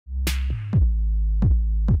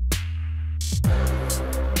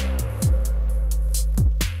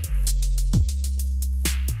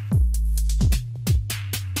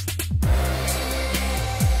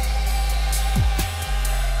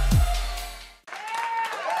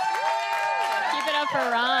for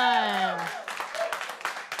Ron.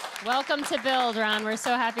 Welcome to Build, Ron. We're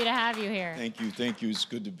so happy to have you here. Thank you. Thank you. It's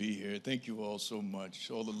good to be here. Thank you all so much.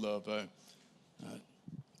 All the love.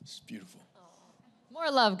 It's beautiful. More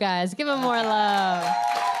love, guys. Give him more love.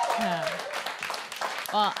 Yeah.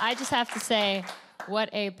 Well, I just have to say, what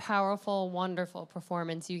a powerful, wonderful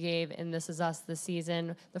performance you gave in This Is Us this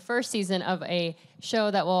season. The first season of a show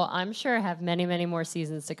that will, I'm sure, have many, many more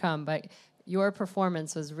seasons to come. But your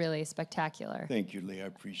performance was really spectacular. Thank you, Lee. I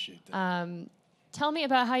appreciate that. Tell me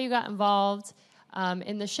about how you got involved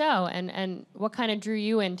in the show and what kind of drew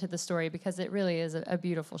you into the story, because it really is a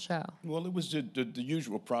beautiful show. Well, it was the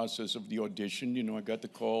usual process of the audition. You know, I got the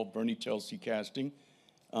call, Bernie Telsey casting.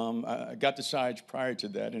 I got the sides prior to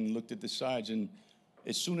that and looked at the sides, and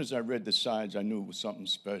as soon as I read the sides, I knew it was something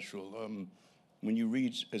special. When you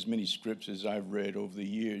read as many scripts as I've read over the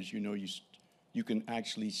years, you know, you can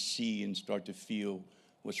actually see and start to feel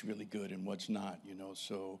what's really good and what's not, you know.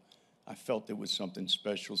 So I felt there was something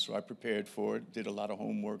special, so I prepared for it, did a lot of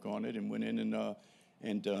homework on it, and went in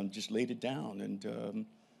and just laid it down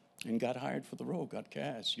and got hired for the role, got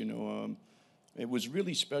cast, you know. It was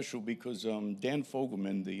really special because Dan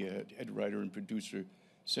Fogelman, the head writer and producer,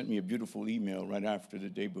 sent me a beautiful email right after the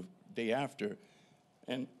day after.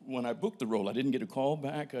 And when I booked the role, I didn't get a call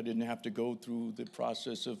back. I didn't have to go through the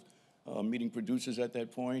process of meeting producers at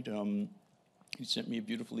that point. He sent me a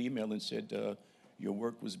beautiful email and said, your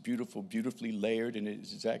work was beautiful, beautifully layered, and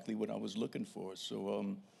it's exactly what I was looking for.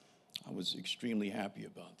 So I was extremely happy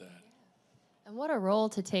about that. And what a role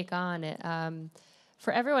to take on.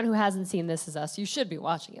 For everyone who hasn't seen This Is Us, you should be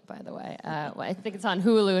watching it, by the way. I think it's on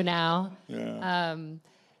Hulu now. Yeah.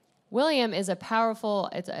 William is a powerful,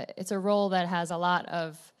 it's a role that has a lot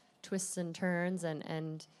of twists and turns,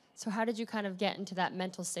 and so how did you kind of get into that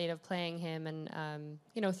mental state of playing him, and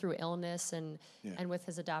you know, through illness and with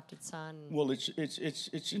his adopted son? Well,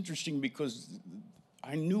 it's interesting because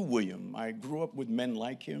I knew William. I grew up with men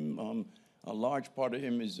like him. A large part of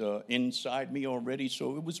him is inside me already,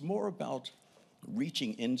 so it was more about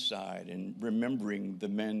reaching inside and remembering the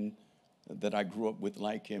men that I grew up with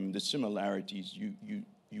like him, the similarities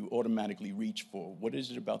you automatically reach for. What is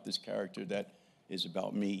it about this character that is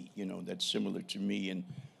about me, you know, that's similar to me?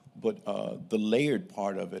 But the layered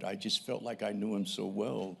part of it, I just felt like I knew him so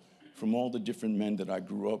well from all the different men that I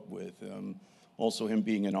grew up with. Also him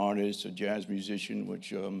being an artist, a jazz musician,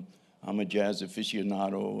 which I'm a jazz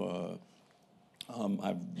aficionado.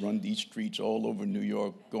 I've run these streets all over New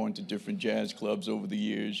York, going to different jazz clubs over the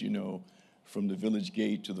years, you know, from the Village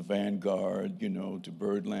Gate to the Vanguard, you know, to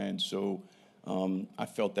Birdland. So I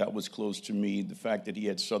felt that was close to me. The fact that he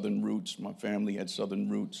had Southern roots, my family had Southern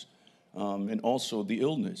roots, and also the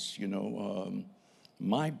illness, you know.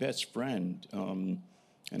 My best friend,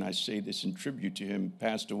 and I say this in tribute to him,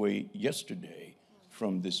 passed away yesterday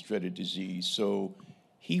from this dreaded disease. So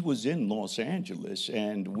he was in Los Angeles,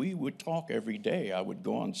 and we would talk every day. I would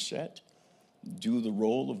go on set, do the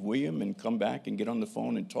role of William, and come back and get on the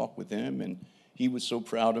phone and talk with him. And he was so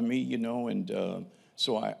proud of me, you know. And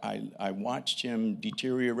so I watched him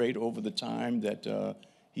deteriorate over the time that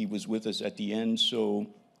he was with us at the end. So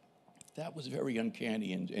that was very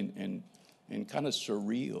uncanny and kind of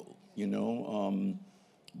surreal, you know.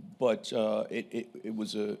 But it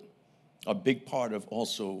was a big part of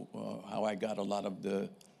also how I got a lot of the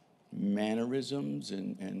mannerisms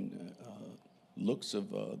and looks of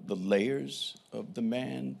the layers of the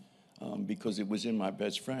man, because it was in my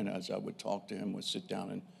best friend. As I would talk to him, would sit down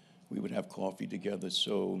and we would have coffee together.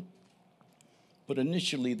 So, but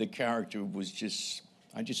initially the character was just,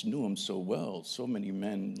 I just knew him so well. So many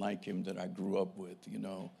men like him that I grew up with, you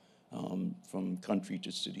know, from country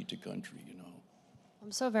to city to country, you know.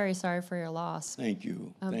 I'm so very sorry for your loss. Thank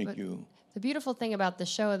you. Thank you. The beautiful thing about the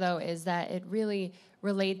show, though, is that it really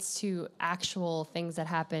relates to actual things that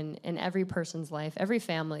happen in every person's life, every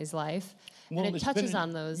family's life, well, and it touches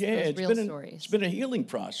on those real stories. It's been a healing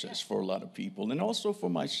process for a lot of people, and also for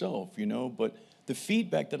myself, you know. But the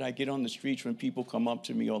feedback that I get on the streets when people come up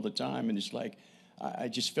to me all the time, and it's like, I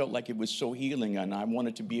just felt like it was so healing, and I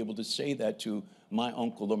wanted to be able to say that to my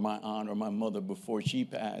uncle or my aunt or my mother before she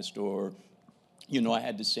passed, or, you know, I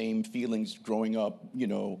had the same feelings growing up, you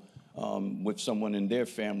know, with someone in their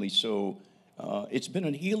family. So it's been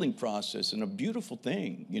a healing process and a beautiful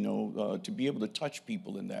thing, you know, to be able to touch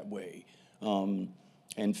people in that way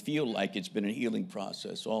and feel like it's been a healing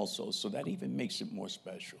process also. So that even makes it more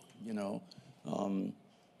special, you know.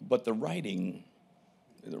 But the writing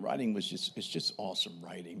was just, it's just awesome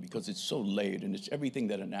writing because it's so layered, and it's everything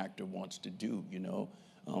that an actor wants to do, you know.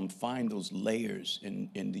 Find those layers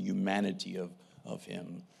in the humanity of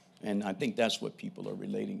him. And I think that's what people are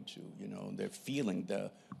relating to, you know. They're feeling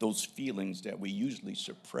those feelings that we usually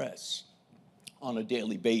suppress on a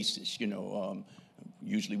daily basis, you know.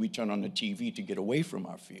 Usually we turn on the TV to get away from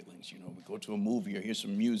our feelings, you know. We go to a movie or hear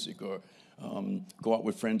some music or go out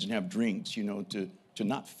with friends and have drinks, you know, to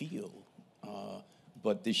not feel.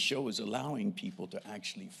 But this show is allowing people to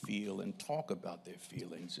actually feel and talk about their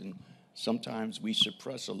feelings. And sometimes we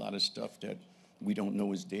suppress a lot of stuff that we don't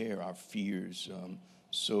know is there, our fears.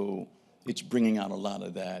 So it's bringing out a lot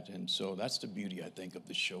of that. And so that's the beauty, I think, of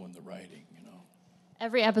the show and the writing, you know.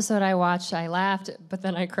 Every episode I watched, I laughed, but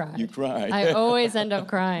then I cried. You cried. I always end up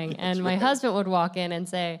crying. And my husband would walk in and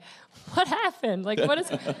say, "What happened? Like, what is,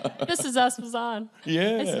 This Is Us was on."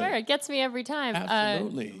 Yeah. I swear, it gets me every time.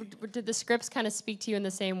 Absolutely. Did the scripts kind of speak to you in the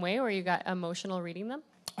same way where you got emotional reading them?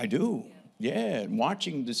 I do. Yeah,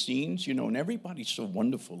 watching the scenes, you know, and everybody's so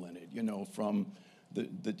wonderful in it, you know, from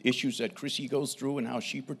the issues that Chrissy goes through and how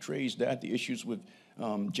she portrays that, the issues with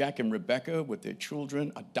Jack and Rebecca, with their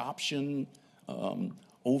children, adoption,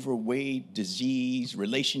 overweight, disease,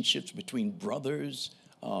 relationships between brothers,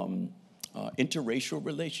 interracial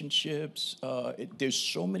relationships. There's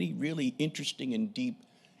so many really interesting and deep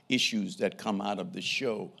issues that come out of the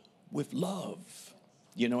show with love,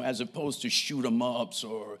 you know, as opposed to shoot 'em ups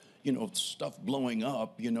or, you know, stuff blowing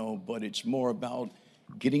up, you know, but it's more about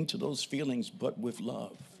getting to those feelings, but with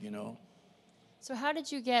love, you know. So how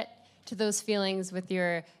did you get to those feelings with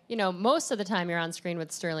your, you know, most of the time you're on screen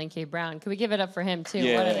with Sterling K. Brown. Could we give it up for him, too?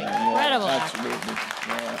 Yeah, what an incredible absolutely. actor.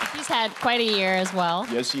 Yeah. He's had quite a year as well.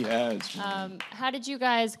 Yes, he has. How did you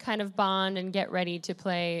guys kind of bond and get ready to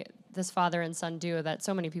play this father and son duo that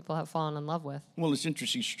so many people have fallen in love with? Well, it's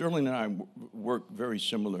interesting. Sterling and I work very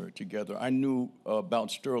similar together. I knew about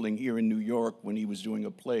Sterling here in New York when he was doing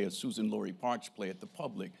a play, a Susan Laurie Parks play at the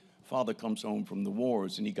Public. Father comes home from the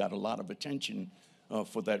wars, and he got a lot of attention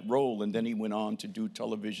for that role. And then he went on to do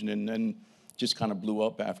television and then just kind of blew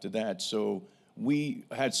up after that. So we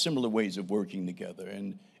had similar ways of working together,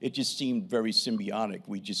 and it just seemed very symbiotic.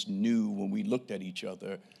 We just knew when we looked at each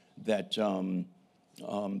other that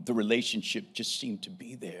the relationship just seemed to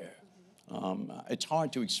be there. It's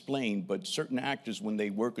hard to explain, but certain actors, when they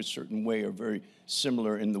work a certain way, are very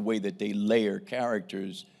similar in the way that they layer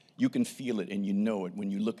characters. You can feel it and you know it when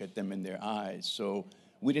you look at them in their eyes. So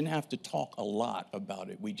we didn't have to talk a lot about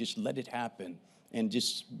it. We just let it happen. And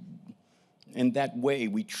just in that way,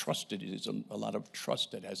 we trusted it. There's a lot of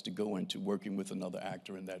trust that has to go into working with another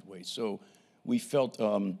actor in that way. So we felt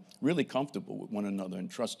really comfortable with one another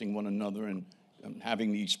and trusting one another and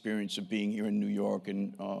having the experience of being here in New York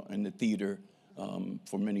and in the theater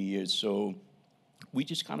for many years. So we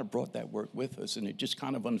just kind of brought that work with us, and it just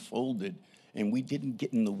kind of unfolded, and we didn't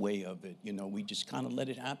get in the way of it. You know, we just kind of let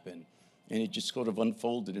it happen, and it just sort of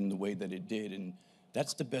unfolded in the way that it did. And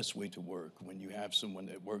that's the best way to work, when you have someone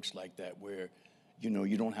that works like that, where, you know,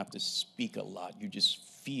 you don't have to speak a lot, you just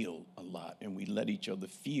feel a lot, and we let each other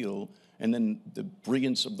feel. And then the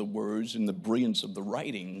brilliance of the words and the brilliance of the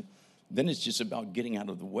writing, then it's just about getting out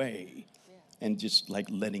of the way and just like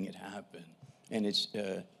letting it happen. And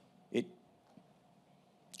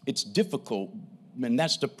it's difficult, and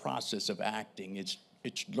that's the process of acting. It's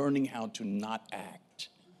learning how to not act,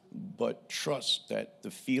 but trust that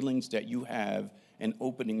the feelings that you have and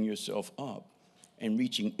opening yourself up and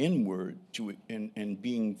reaching inward to it and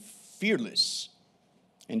being fearless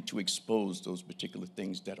and to expose those particular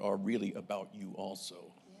things that are really about you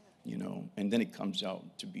also, you know, and then it comes out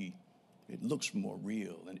to be, it looks more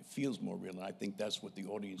real and it feels more real, and I think that's what the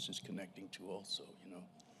audience is connecting to also, you know.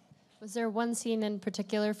 Was there one scene in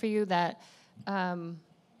particular for you that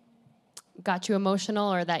got you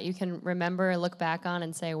emotional, or that you can remember or look back on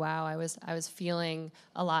and say, wow, I was feeling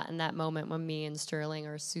a lot in that moment when me and Sterling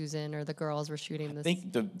or Susan or the girls were shooting this? I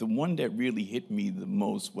think the one that really hit me the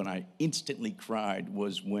most when I instantly cried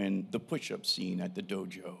was when the push-up scene at the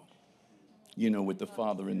dojo, you know, with the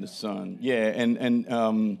father and the son. Yeah,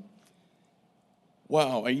 and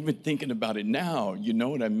wow, I'm even thinking about it now, you know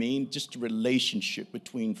what I mean? Just the relationship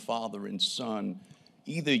between father and son.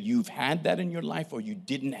 Either you've had that in your life or you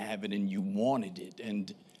didn't have it and you wanted it.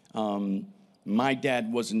 And my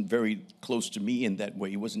dad wasn't very close to me in that way.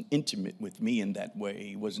 He wasn't intimate with me in that way.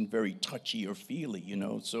 He wasn't very touchy or feely, you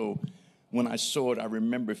know. So when I saw it, I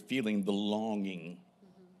remember feeling the longing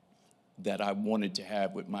that I wanted to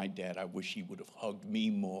have with my dad. I wish he would have hugged me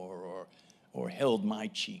more or held my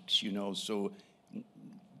cheeks, you know. So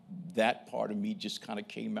that part of me just kind of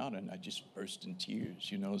came out, and I just burst in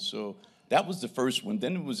tears, you know. So that was the first one.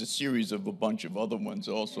 Then it was a series of a bunch of other ones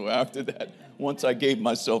also after that. Once I gave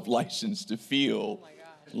myself license to feel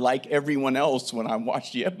like everyone else, when I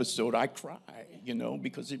watched the episode, I cried. you know,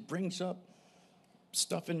 because it brings up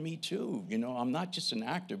stuff in me too. You know, I'm not just an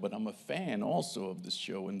actor, but I'm a fan also of the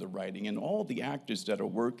show and the writing, and all the actors that are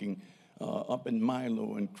working up in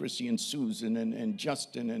Milo and Chrissy and Susan and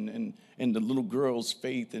Justin and the little girls,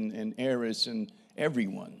 Faith and Eris, and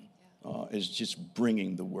everyone is just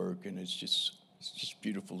bringing the work, and it's just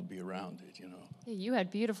beautiful to be around it, you know. Yeah, you had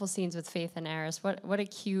beautiful scenes with Faith and Eris. What a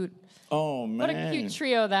cute, oh man, what a cute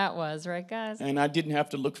trio that was, right, guys? And I didn't have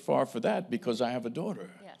to look far for that because I have a daughter.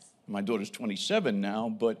 Yes. My daughter's 27 now,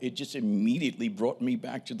 but it just immediately brought me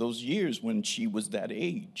back to those years when she was that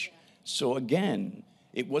age. Yeah. So again,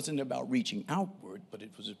 it wasn't about reaching outward, but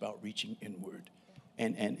it was about reaching inward,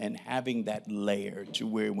 and having that layer to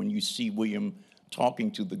where when you see William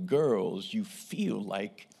talking to the girls, you feel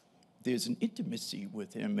like there's an intimacy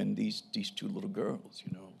with him and these two little girls,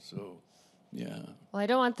 you know. So, yeah. Well, I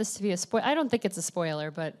don't want this to be a spoiler. I don't think it's a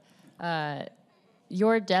spoiler, but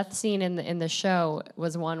your death scene in the show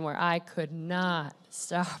was one where I could not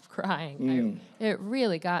stop crying. It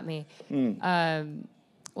really got me.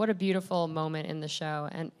 What a beautiful moment in the show,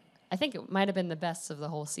 and I think it might have been the best of the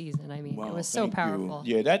whole season. I mean, it was so powerful.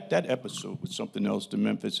 You. Yeah, that episode was something else. The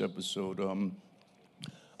Memphis episode.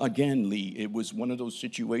 Again, Lee, it was one of those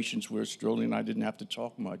situations where Sterling and I didn't have to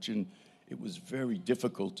talk much, and it was very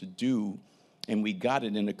difficult to do, and we got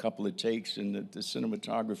it in a couple of takes, and the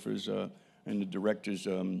cinematographers and the directors,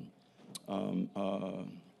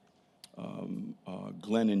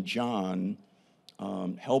 Glenn and John,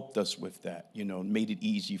 helped us with that, you know, made it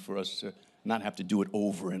easy for us to not have to do it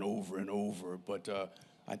over and over and over. But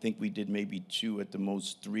I think we did maybe 2 at the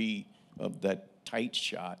most, 3 of that tight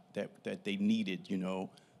shot that they needed, you know,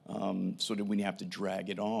 so that we didn't have to drag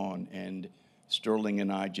it on. And Sterling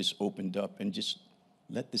and I just opened up and just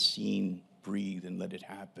let the scene breathe and let it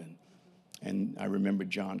happen. And I remember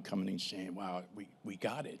John coming and saying, wow, we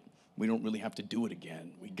got it. We don't really have to do it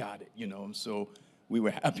again. We got it, you know. So we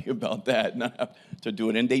were happy about that, not have to do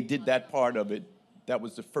it. And they did that part of it. That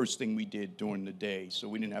was the first thing we did during the day. So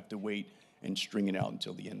we didn't have to wait and string it out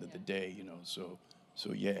until the end of the day, you know. So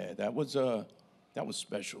yeah, that was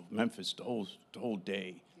special. Memphis, the whole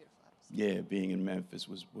day. Yeah, being in Memphis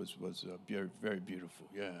was very, very beautiful.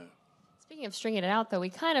 Yeah. Speaking of stringing it out, though, we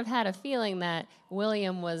kind of had a feeling that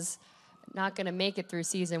William was not going to make it through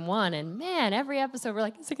season 1, and man, every episode we're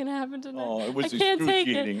like, is it going to happen tonight? Oh, it was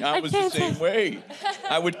excruciating. I was the same way.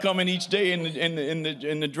 I would come in each day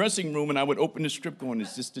in the dressing room, and I would open the script going,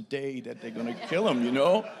 is this the day that they're going to kill him, you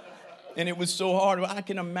know? And it was so hard. I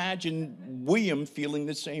can imagine William feeling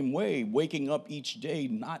the same way, waking up each day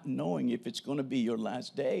not knowing if it's going to be your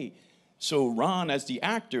last day. So Ron, as the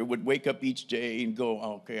actor, would wake up each day and go,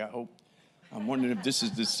 oh, okay, I'm wondering if this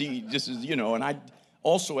is the scene, you know, and I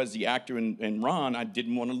also, as the actor and Ron, I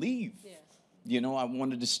didn't want to leave. Yeah. You know, I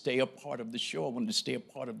wanted to stay a part of the show. I wanted to stay a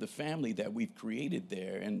part of the family that we've created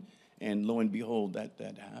there. And lo and behold, that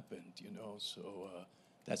happened, you know. So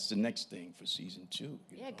that's the next thing for season 2.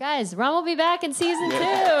 Yeah, know? Guys, Ron will be back in season 2.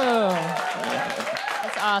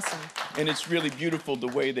 That's awesome. And it's really beautiful the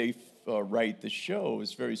way they write the show.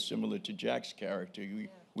 Is very similar to Jack's character.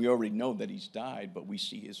 We already know that he's died, but we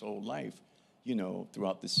see his whole life, you know,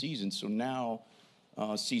 throughout the season. So now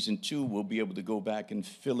season 2, we'll be able to go back and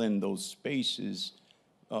fill in those spaces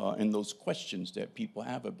and those questions that people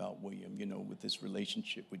have about William, you know, with his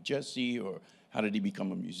relationship with Jesse, or how did he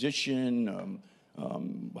become a musician?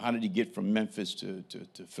 How did he get from Memphis to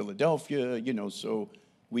Philadelphia? You know, so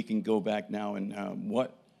we can go back now and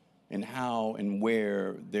what and how and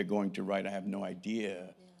where they're going to write. I have no idea. Yeah.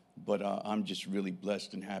 But I'm just really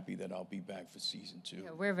blessed and happy that I'll be back for season 2.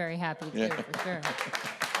 Yeah, we're very happy too, for sure.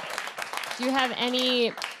 Do you have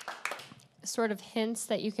any sort of hints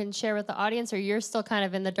that you can share with the audience, or you're still kind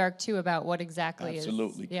of in the dark too about what exactly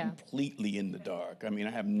Absolutely, is? Completely in the dark. I mean,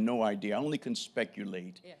 I have no idea. I only can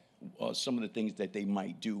speculate some of the things that they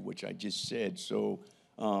might do, which I just said. So,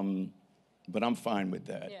 but I'm fine with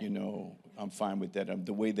that, you know. I'm fine with that.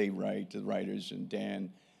 The way they write, the writers and Dan,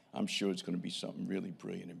 I'm sure it's going to be something really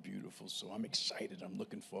brilliant and beautiful. So I'm excited. I'm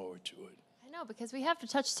looking forward to it. I know, because we have to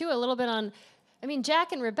touch, too, a little bit on, I mean,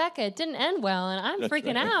 Jack and Rebecca, it didn't end well, and I'm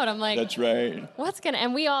freaking out. I'm like, that's right. What's going to,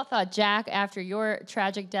 and we all thought Jack, after your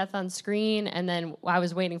tragic death on screen, and then I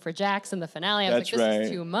was waiting for Jack's in the finale. I was like, this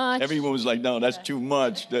is too much. Everyone was like, no, that's too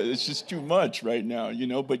much. It's just too much right now, you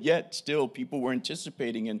know, but yet still people were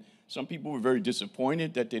anticipating, and some people were very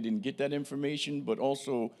disappointed that they didn't get that information, but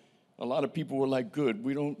also a lot of people were like, good,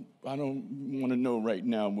 I don't want to know right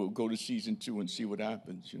now. We'll go to season 2 and see what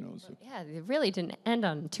happens, you know. So. Yeah, it really didn't end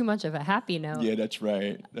on too much of a happy note. Yeah, that's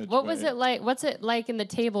right. What was it like? What's it like in the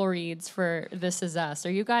table reads for This Is Us?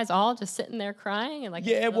 Are you guys all just sitting there crying and like?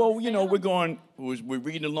 Yeah, well, you know, we're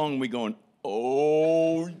reading along and we're going,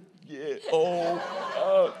 oh, yeah,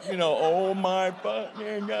 you know, oh my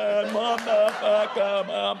fucking God,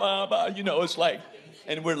 motherfucker, you know, it's like,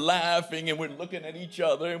 and we're laughing and we're looking at each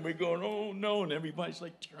other and we're going, oh no, and everybody's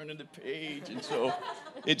like turning the page. And so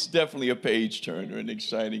it's definitely a page turner and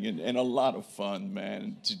exciting and a lot of fun,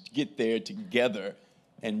 man, to get there together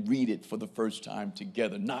and read it for the first time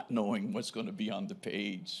together, not knowing what's going to be on the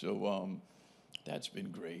page. So that's been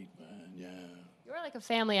great, man, yeah. You're like a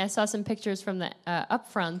family. I saw some pictures from the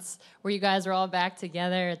upfronts where you guys are all back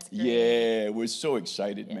together. It's great. Yeah, we're so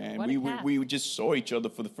excited, Yeah, man. what a cast. We just saw each other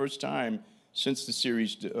for the first time since the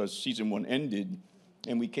series, season 1 ended,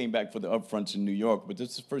 and we came back for the upfronts in New York. But this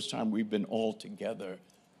is the first time we've been all together.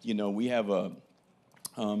 You know, we have a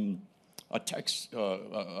family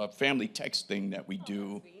text thing that we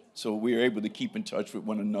do, so we're able to keep in touch with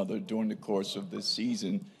one another during the course of this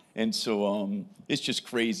season. And so it's just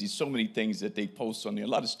crazy. So many things that they post on there. A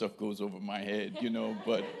lot of stuff goes over my head, you know.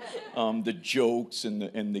 But the jokes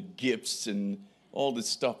and the gifts and all this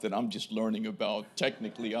stuff that I'm just learning about.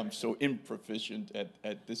 Technically, I'm so improficient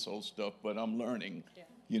at this whole stuff, but I'm learning,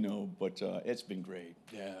 you know. But it's been great,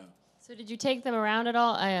 yeah. So did you take them around at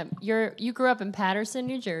all? You grew up in Paterson,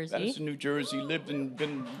 New Jersey. Paterson, New Jersey. Been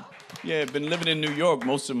living in New York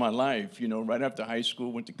most of my life. You know, right after high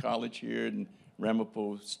school, went to college here in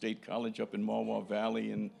Ramapo State College up in Marwar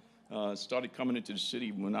Valley, and started coming into the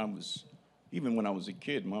city when I was a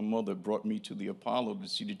kid. My mother brought me to the Apollo to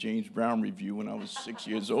see the James Brown review when I was 6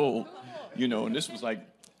 years old. You know, and this was like,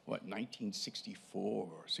 1964 or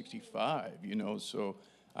 65, you know, so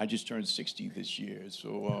I just turned 60 this year.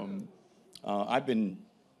 So I've been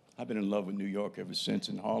in love with New York ever since,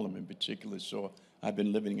 in Harlem in particular. So I've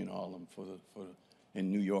been living in Harlem in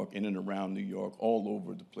New York, in and around New York, all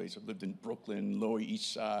over the place. I've lived in Brooklyn, Lower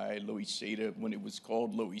East Side, Lower Seda, when it was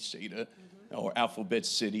called Lower Seda, or Alphabet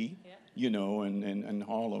City, you know, and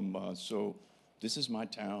Harlem. So this is my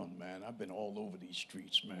town, man. I've been all over these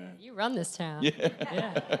streets, man. You run this town.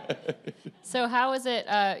 Yeah. So how is it,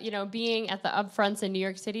 you know, being at the upfronts in New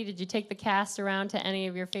York City? Did you take the cast around to any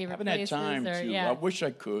of your favorite places? I haven't had time to. Yeah. I wish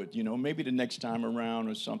I could, you know, maybe the next time around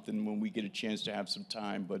or something when we get a chance to have some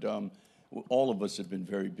time. But all of us have been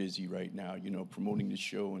very busy right now, you know, promoting the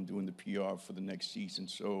show and doing the PR for the next season.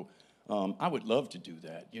 So I would love to do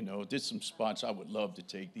that, you know. There's some spots I would love to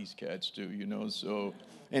take these cats to, you know. So,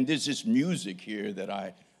 and there's this music here that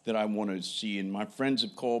I want to see. And my friends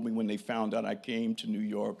have called me when they found out I came to New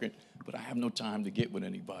York, but I have no time to get with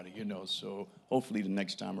anybody, you know. So hopefully the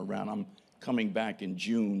next time around, I'm coming back in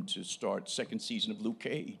June to start second season of Luke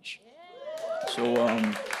Cage. So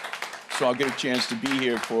I'll get a chance to be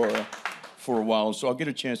here for a while. So I'll get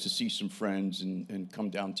a chance to see some friends and come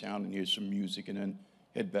downtown and hear some music, and then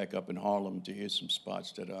head back up in Harlem to hear some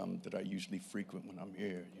spots that I usually frequent when I'm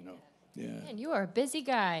here, you know. Yeah. Man, you are a busy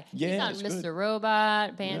guy. Yeah, He's on it's Mr. good.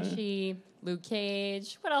 Robot, Banshee, Luke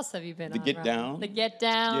Cage. What else have you been on? The Get Down. The Get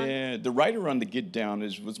Down. Yeah, the writer on The Get Down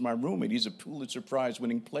was my roommate. He's a Pulitzer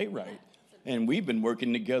Prize-winning playwright, and we've been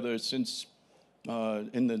working together since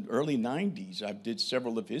in the early 90s. I did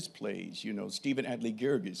several of his plays, you know. Stephen Adley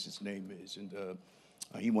Girgis, his name is, and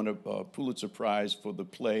he won a Pulitzer Prize for the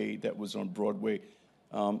play that was on Broadway.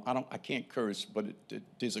 I can't curse, but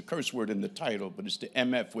there's a curse word in the title, but it's the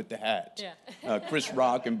MF with the hat. Yeah. Chris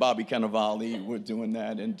Rock and Bobby Cannavale were doing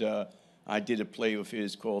that, and I did a play of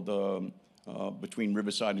his called Between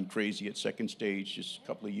Riverside and Crazy at Second Stage just a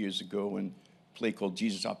couple of years ago, and a play called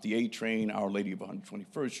Jesus Off the A Train, Our Lady of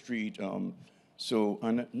 121st Street. So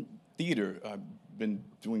on theater, I've been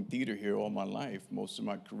doing theater here all my life, most of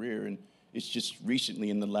my career, and it's just recently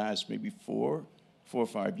in the last maybe 4 or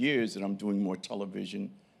 5 years that I'm doing more television,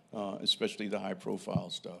 especially the high-profile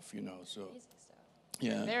stuff, you know. So,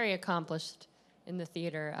 yeah. Very accomplished in the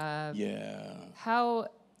theater. Yeah. How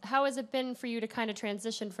has it been for you to kind of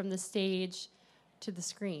transition from the stage to the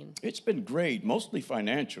screen? It's been great, mostly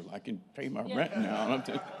financial. I can pay my rent now. I don't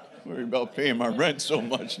have to worry about paying my rent so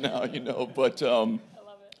much now, you know. But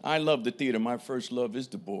I love the theater. My first love is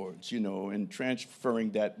the boards, you know, and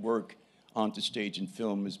transferring that work onto stage and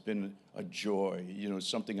film has been a joy, you know,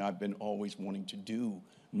 something I've been always wanting to do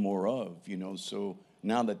more of, you know. So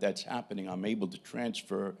now that that's happening, I'm able to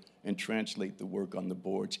transfer and translate the work on the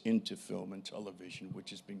boards into film and television,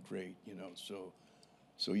 which has been great, you know. So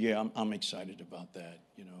yeah, I'm excited about that,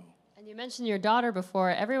 you know. And you mentioned your daughter before.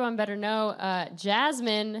 Everyone better know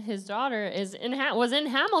Jasmine, his daughter, was in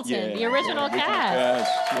Hamilton, the original cast.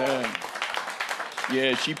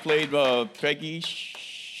 Yeah, she played Peggy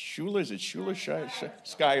Schuler. Is it Schuler?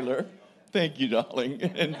 Schuyler. Thank you, darling.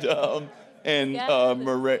 And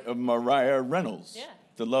Mariah Reynolds,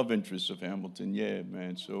 the love interest of Hamilton. Yeah,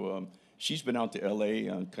 man. So she's been out to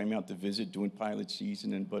L.A., came out to visit, doing pilot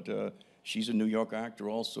season, but she's a New York actor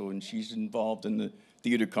also, and she's involved in the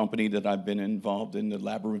theater company that I've been involved in, the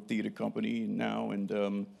Labyrinth Theater Company now,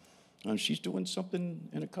 and she's doing something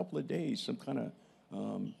in a couple of days, some kind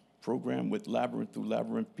of program with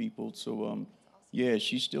Labyrinth people. So yeah,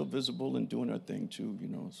 she's still visible and doing her thing too, you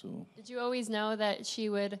know. So did you always know that she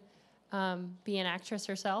would be an actress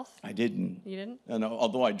herself? I didn't. You didn't? And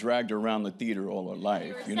although I dragged her around the theater all her life.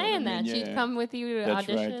 You were you know saying what I mean? that. Yeah. She'd come with you to That's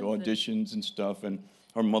auditions. right, auditions and stuff. And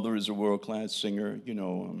her mother is a world-class singer, you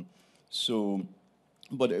know.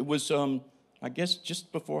 But it was, I guess,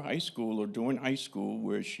 just before high school or during high school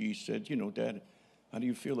where she said, you know, Dad, how do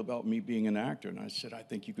you feel about me being an actor? And I said, I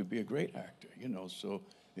think you could be a great actor, you know. So,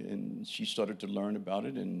 and she started to learn about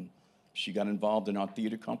it, and she got involved in our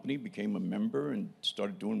theater company, became a member, and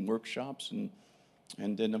started doing workshops, and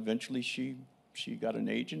then eventually she got an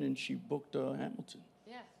agent, and she booked Hamilton.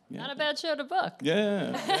 Yeah. Not a bad show to book.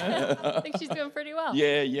 Yeah. I think she's doing pretty well.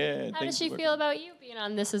 Yeah. How does she feel about you being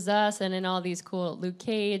on This Is Us and in all these cool Luke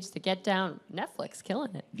Cage, The Get Down, Netflix,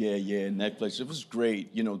 killing it? Yeah, Netflix. It was great,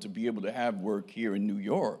 you know, to be able to have work here in New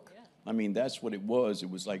York. Yeah. I mean, that's what it was. It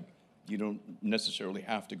was like you don't necessarily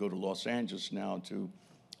have to go to Los Angeles now to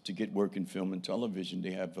get work in film and television.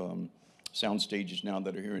 They have sound stages now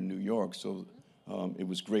that are here in New York. So it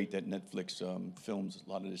was great that Netflix films a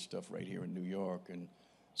lot of this stuff right here in New York. And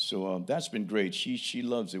so that's been great. She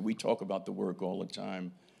loves it. We talk about the work all the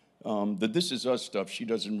time. The This Is Us stuff, she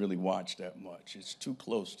doesn't really watch that much. It's too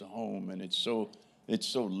close to home, and it's so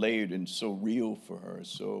layered and so real for her.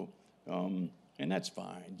 So, and that's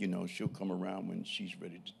fine. You know, she'll come around when she's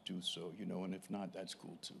ready to do so. You know, and if not, that's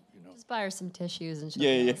cool too. You know, just buy her some tissues and she'll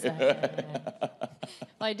yeah.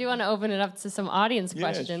 Well, I do want to open it up to some audience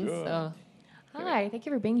questions. Sure. So, hi, thank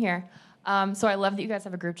you for being here. So I love that you guys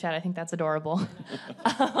have a group chat. I think that's adorable.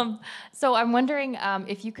 So I'm wondering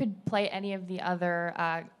if you could play any of the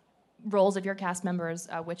other roles of your cast members,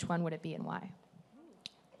 which one would it be and why?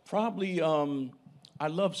 Probably, I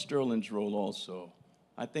love Sterling's role also.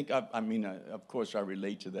 I think, of course I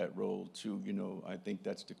relate to that role too, you know. I think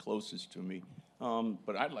that's the closest to me.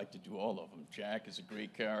 But I'd like to do all of them. Jack is a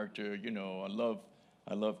great character, you know.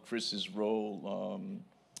 I love Chris's role,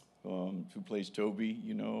 who plays Toby,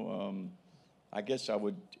 you know. I guess I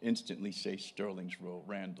would instantly say Sterling's role,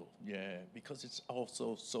 Randall, yeah, because it's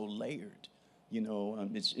also so layered, you know.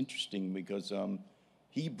 It's interesting because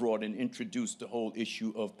he brought and introduced the whole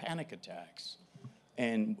issue of panic attacks.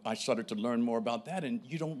 And I started to learn more about that, and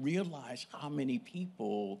you don't realize how many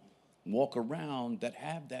people walk around that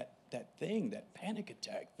have that thing, that panic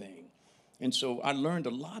attack thing. And so I learned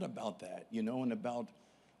a lot about that, you know, and about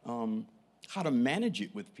how to manage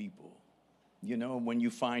it with people. You know, when you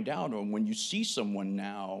find out or when you see someone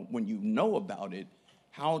now, when you know about it,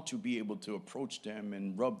 how to be able to approach them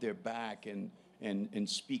and rub their back and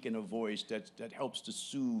speak in a voice that helps to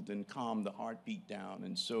soothe and calm the heartbeat down.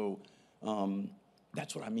 And so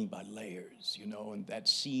that's what I mean by layers, you know, and that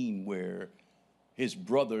scene where his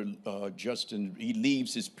brother, Justin, he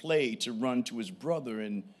leaves his play to run to his brother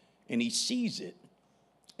and he sees it.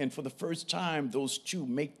 And for the first time, those two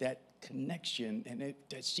make that connection, and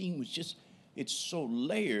that scene was just, it's so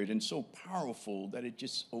layered and so powerful that it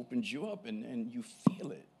just opens you up and you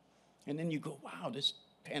feel it. And then you go, wow, this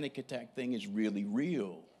panic attack thing is really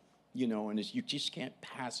real, you know, and you just can't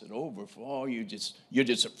pass it over for, you're just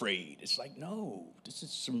afraid. It's like, no, this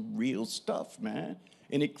is some real stuff, man.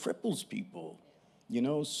 And it cripples people, you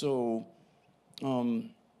know. So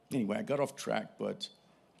anyway, I got off track, but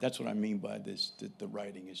that's what I mean by this, the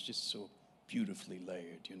writing is just so beautifully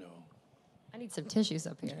layered, you know. I need some tissues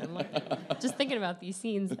up here. I'm just thinking about these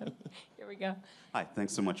scenes. Here we go. Hi,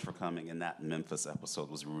 thanks so much for coming. And that Memphis episode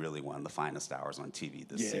was really one of the finest hours on TV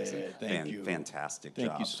this season. Thank you. Fantastic job.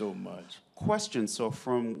 Thank you so much. Question, so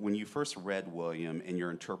from when you first read William and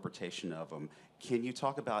your interpretation of him, can you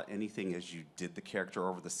talk about anything as you did the character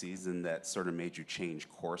over the season that sort of made you change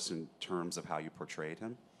course in terms of how you portrayed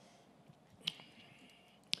him?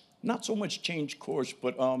 Not so much change course,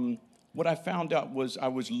 but what I found out was I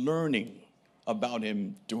was learning about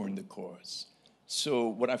him during the course. So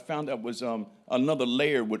what I found out was another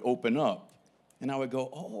layer would open up, and I would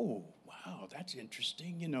go, oh, wow, that's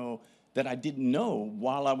interesting, you know, that I didn't know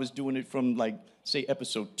while I was doing it from, like, say,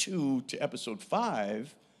 episode 2 to episode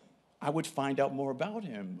 5. I would find out more about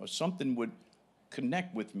him, or something would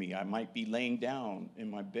connect with me. I might be laying down in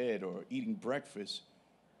my bed or eating breakfast,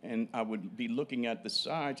 and I would be looking at the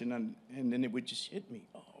sides, and then it would just hit me.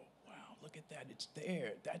 Oh, wow, look at that, it's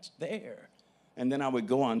there, that's there. And then I would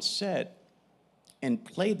go on set and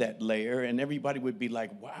play that layer, and everybody would be like,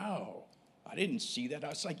 wow, I didn't see that. I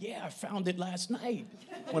was like, yeah, I found it last night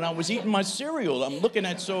when I was eating my cereal. I'm looking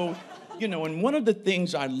at, so, you know, and one of the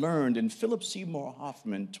things I learned, and Philip Seymour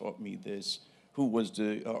Hoffman taught me this, who was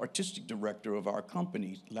the artistic director of our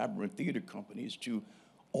company, Labyrinth Theater Company, is to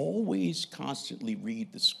always constantly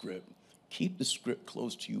read the script. Keep the script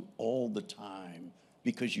close to you all the time,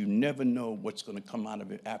 because you never know what's going to come out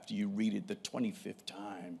of it after you read it the 25th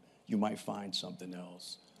time. You might find something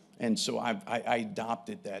else. And so I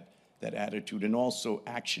adopted that attitude, and also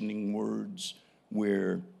actioning words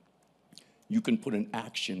where you can put an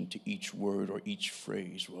action to each word or each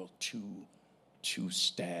phrase. Well, to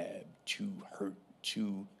stab, to hurt,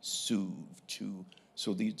 to soothe,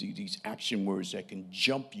 so these action words that can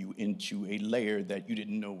jump you into a layer that you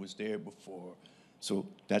didn't know was there before. So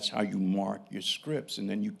that's how you mark your scripts, and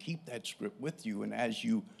then you keep that script with you, and as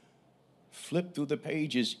you flip through the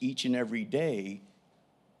pages each and every day,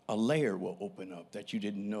 a layer will open up that you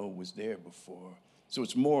didn't know was there before. So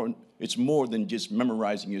it's more than just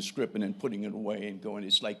memorizing your script and then putting it away and going.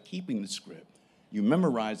 It's like keeping the script. You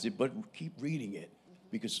memorize it, but keep reading it,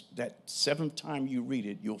 because that seventh time you read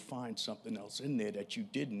it, you'll find something else in there that you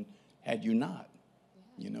didn't had you not.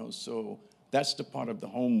 You know, so that's the part of the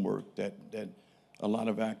homework that a lot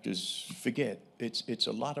of actors forget. It's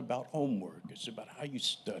a lot about homework. It's about how you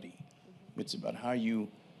study. It's about how you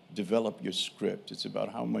develop your script. It's about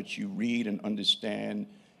how much you read and understand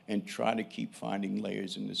and try to keep finding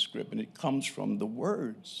layers in the script. And it comes from the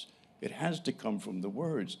words. It has to come from the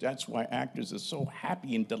words. That's why actors are so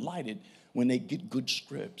happy and delighted when they get good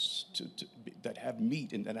scripts that have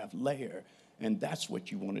meat and that have layer. And that's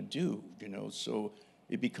what you want to do, you know. So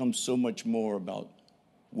it becomes so much more about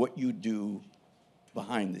what you do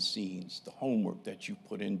behind the scenes, the homework that you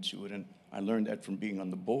put into it. And I learned that from being on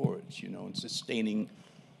the boards, you know, and sustaining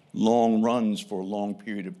long runs for a long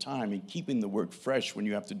period of time and keeping the work fresh when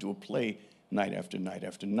you have to do a play night after night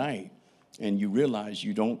after night. And you realize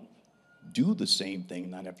you don't do the same thing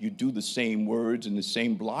night after. You do the same words and the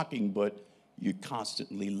same blocking, but you're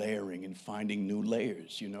constantly layering and finding new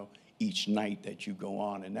layers, you know, each night that you go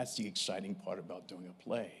on. And that's the exciting part about doing a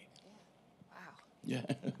play. Yeah.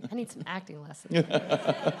 Yeah. I need some acting lessons.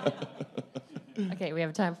 Okay, we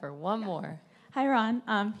have time for one more. Hi,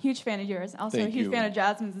 Ron. Huge fan of yours. Also Thank a huge you. fan of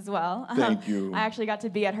Jasmine's as well. Thank you. I actually got to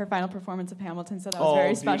be at her final performance of Hamilton, so that was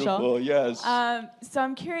very special. Beautiful, yes. So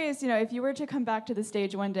I'm curious, you know, if you were to come back to the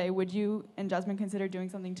stage one day, would you and Jasmine consider doing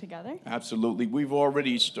something together? Absolutely. We've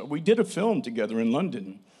already we did a film together in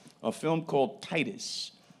London, a film called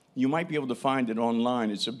Titus. You might be able to find it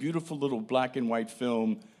online. It's a beautiful little black and white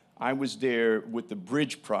film. I was there with the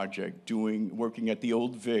Bridge Project, working at the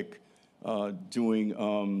Old Vic,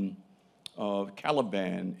 doing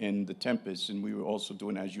Caliban and The Tempest, and we were also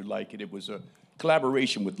doing As You Like It. It was a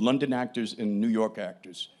collaboration with London actors and New York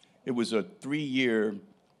actors. It was a 3-year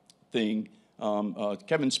thing.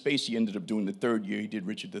 Kevin Spacey ended up doing the 3rd year. He did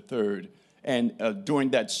Richard III. And during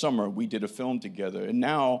that summer, we did a film together. And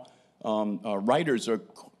now writers are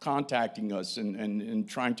contacting us and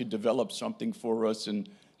trying to develop something for us. And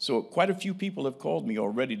so quite a few people have called me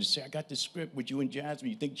already to say, I got this script with you and Jasmine.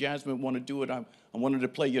 You think Jasmine would want to do it? I wanted to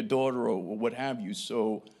play your daughter or what have you.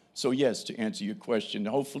 So yes, to answer your question,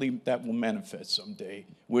 hopefully that will manifest someday.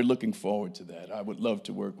 We're looking forward to that. I would love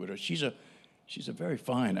to work with her. She's a very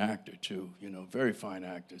fine actor, too, you know, very fine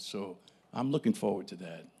actor. So I'm looking forward to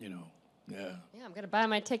that, you know. Yeah. Yeah, I'm going to buy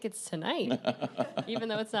my tickets tonight, even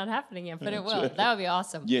though it's not happening yet, but it will. That would be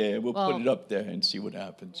awesome. Yeah, we'll put it up there and see what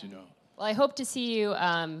happens, you know. Well, I hope to see you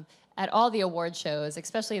at all the award shows,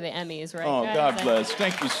 especially the Emmys, right? Oh, guys? God bless.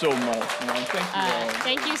 Thank you so much, man. Thank you all.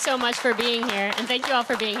 Thank you so much for being here, and thank you all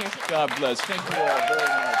for being here. God bless. Thank you all very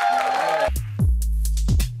much.